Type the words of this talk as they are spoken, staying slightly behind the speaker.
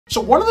So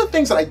one of the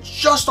things that I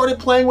just started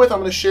playing with, I'm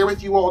going to share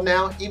with you all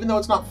now, even though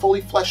it's not fully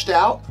fleshed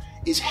out,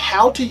 is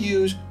how to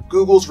use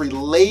Google's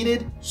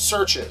related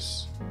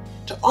searches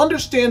to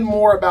understand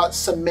more about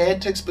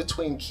semantics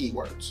between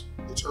keywords.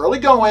 It's early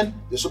going,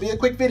 this will be a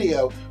quick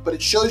video, but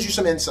it shows you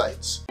some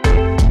insights.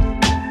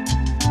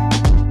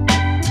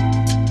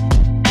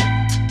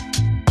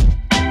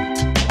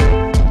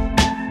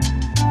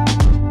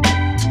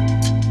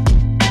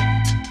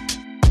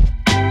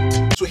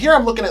 So here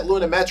I'm looking at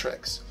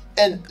Lunametrics.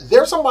 And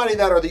they're somebody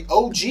that are the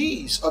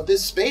OGs of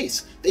this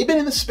space. They've been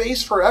in the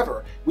space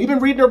forever. We've been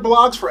reading their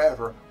blogs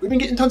forever. We've been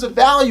getting tons of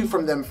value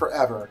from them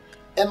forever.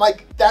 And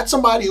like, that's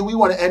somebody who we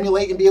want to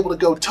emulate and be able to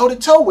go toe to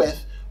toe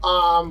with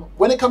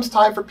when it comes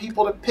time for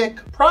people to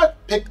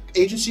pick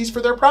agencies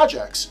for their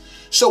projects.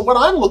 So what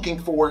I'm looking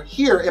for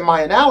here in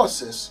my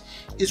analysis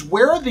is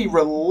where are the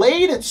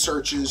related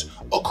searches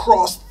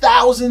across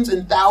thousands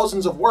and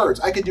thousands of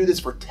words. I could do this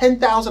for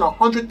 10,000,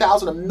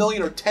 100,000, a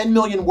million, or 10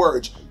 million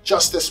words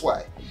just this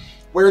way,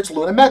 where it's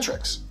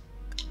Lunametrics.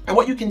 And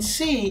what you can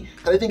see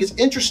that I think is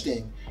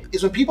interesting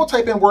is when people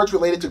type in words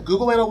related to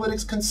Google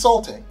Analytics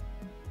Consulting,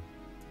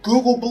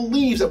 Google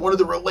believes that one of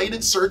the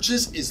related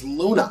searches is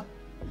Luna.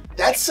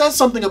 That says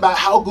something about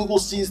how Google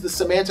sees the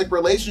semantic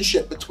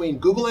relationship between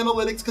Google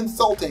Analytics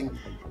Consulting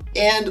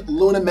and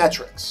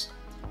Lunametrics.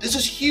 This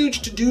is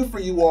huge to do for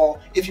you all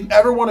if you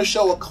ever want to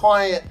show a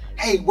client,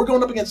 hey, we're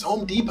going up against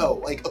Home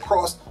Depot, like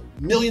across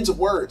millions of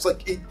words.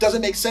 Like, it doesn't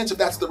make sense if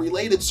that's the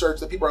related search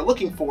that people are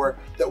looking for,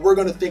 that we're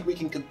going to think we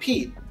can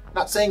compete.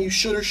 Not saying you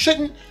should or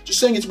shouldn't, just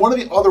saying it's one of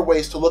the other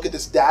ways to look at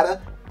this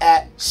data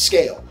at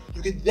scale.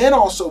 You could then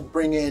also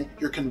bring in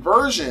your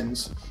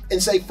conversions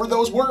and say, for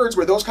those words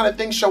where those kind of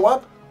things show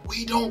up,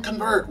 we don't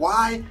convert.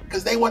 Why?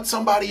 Because they want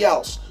somebody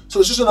else. So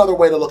it's just another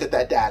way to look at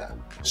that data.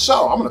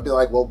 So I'm gonna be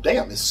like, well,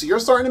 damn, is Seer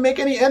starting to make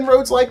any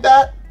inroads like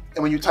that?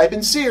 And when you type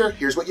in Seer,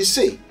 here's what you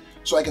see.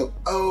 So I go,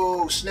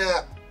 oh,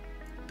 snap.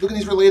 Look at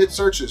these related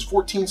searches,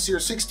 14 Seer,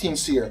 16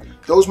 Seer.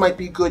 Those might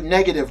be good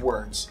negative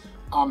words.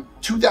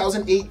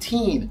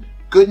 2018,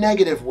 good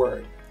negative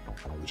word,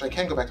 which I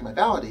can go back to my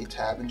validate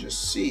tab and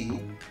just see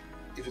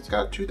if it's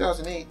got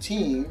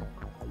 2018.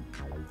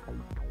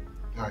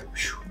 All right,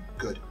 whew,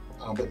 good.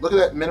 But look at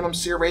that minimum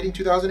Seer rating,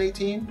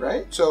 2018,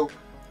 right? So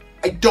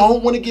I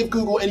don't want to give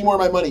Google any more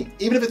of my money.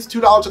 Even if it's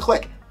 $2 a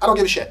click, I don't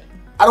give a shit.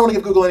 I don't want to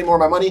give Google any more of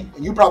my money,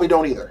 and you probably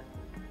don't either.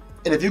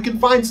 And if you can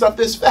find stuff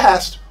this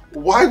fast,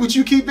 why would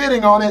you keep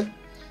bidding on it?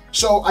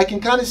 So I can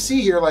kind of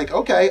see here, like,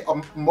 okay,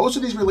 most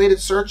of these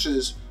related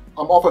searches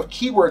off of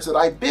keywords that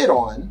I bid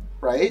on,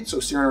 right? So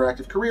Seer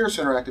Interactive Career,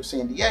 Seer Interactive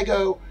San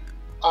Diego.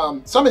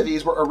 Some of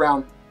these were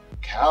around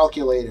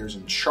calculators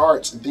and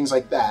charts and things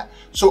like that.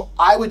 So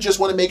I would just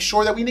want to make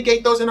sure that we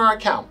negate those in our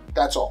account.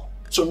 That's all.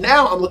 So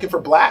now I'm looking for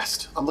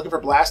Blast. I'm looking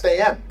for Blast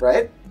AM,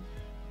 right?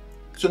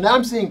 So now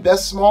I'm seeing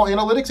best small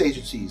analytics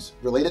agencies,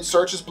 related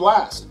search is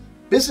Blast.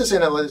 Business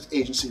analytics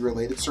agency,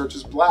 related search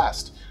is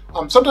Blast.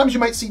 Sometimes you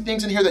might see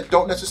things in here that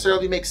don't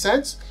necessarily make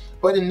sense,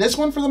 but in this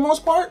one, for the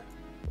most part,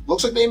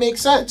 looks like they make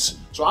sense.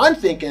 So I'm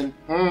thinking,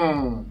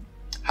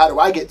 how do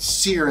I get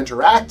Seer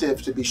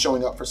Interactive to be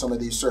showing up for some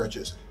of these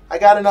searches? I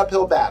got an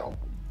uphill battle.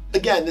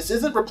 Again, this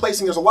isn't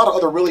replacing, there's a lot of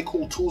other really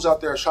cool tools out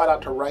there, shout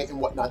out to Write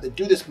and whatnot, that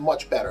do this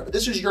much better. But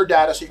this is your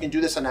data, so you can do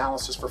this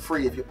analysis for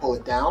free if you pull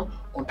it down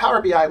on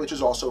Power BI, which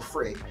is also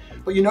free.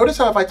 But you notice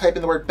how if I type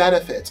in the word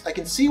benefits, I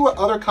can see what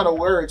other kind of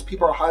words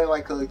people are highly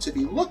likely to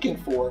be looking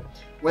for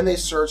when they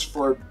search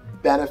for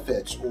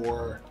benefits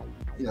or,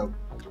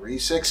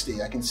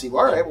 360. I can see,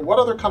 well, all right, well, what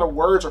other kind of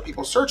words are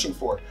people searching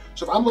for?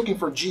 So if I'm looking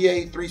for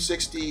GA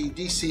 360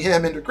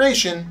 DCM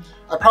integration,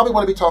 I probably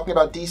want to be talking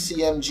about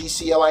DCM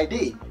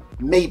GCLID.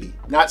 Maybe.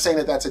 Not saying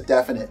that that's a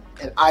definite.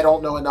 And I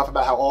don't know enough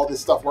about how all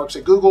this stuff works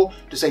at Google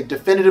to say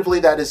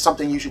definitively that is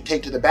something you should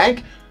take to the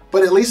bank,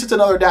 but at least it's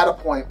another data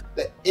point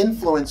that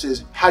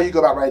influences how you go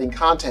about writing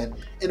content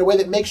in a way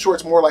that makes sure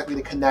it's more likely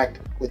to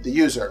connect with the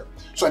user.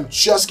 So I'm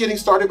just getting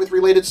started with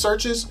related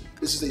searches.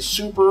 This is a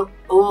super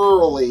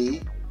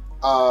early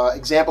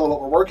example of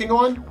what we're working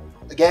on.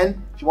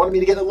 Again, if you wanted me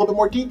to get a little bit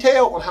more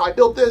detail on how I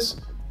built this,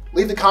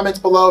 leave the comments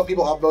below. If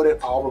people upvote it,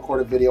 I'll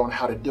record a video on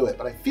how to do it.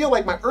 But I feel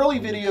like my early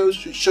videos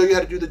should show you how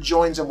to do the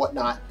joins and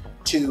whatnot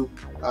to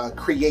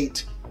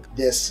create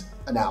this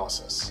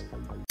analysis.